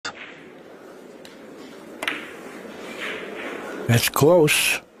That's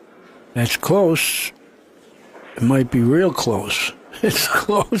close. That's close. It might be real close. It's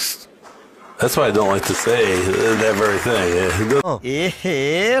close. That's why I don't like to say that very thing.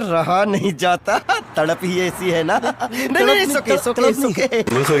 रहा नहीं जाता तड़प ही ऐसी है ना नहीं it's okay it's okay.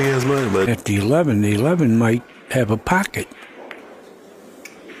 Looks like he has money, but At the 11 might have a pocket.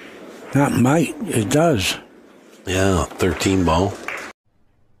 Not might, it does. yeah, 13 ball.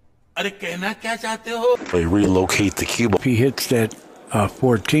 They relocate the cue ball. If he hits that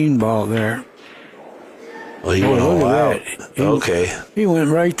 14 ball there, Well, he went all out. Okay. he went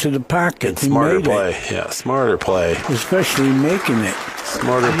right to the pocket. He Smarter made play. it. Yeah, smarter play. Especially making it.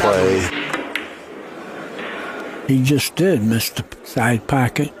 Smarter play. He just did miss the side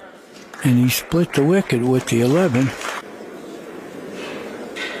pocket, and he split the wicket with the 11.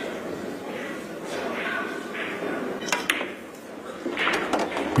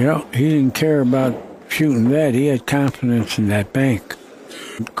 You know, he didn't care about shooting that. He had confidence in that bank.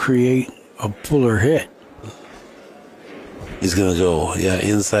 Create a fuller hit. He's going to go, yeah,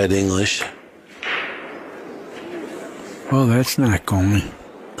 inside English. Well, that's not going.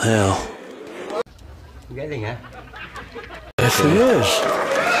 Hell. Getting it. Yes, it is.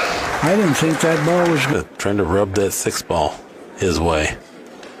 I didn't think that ball was good. Trying to rub that 6 ball his way.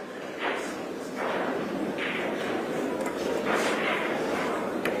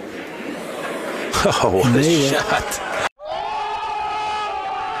 Oh, what a shot.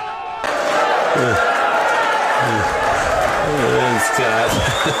 And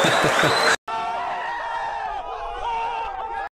Scott.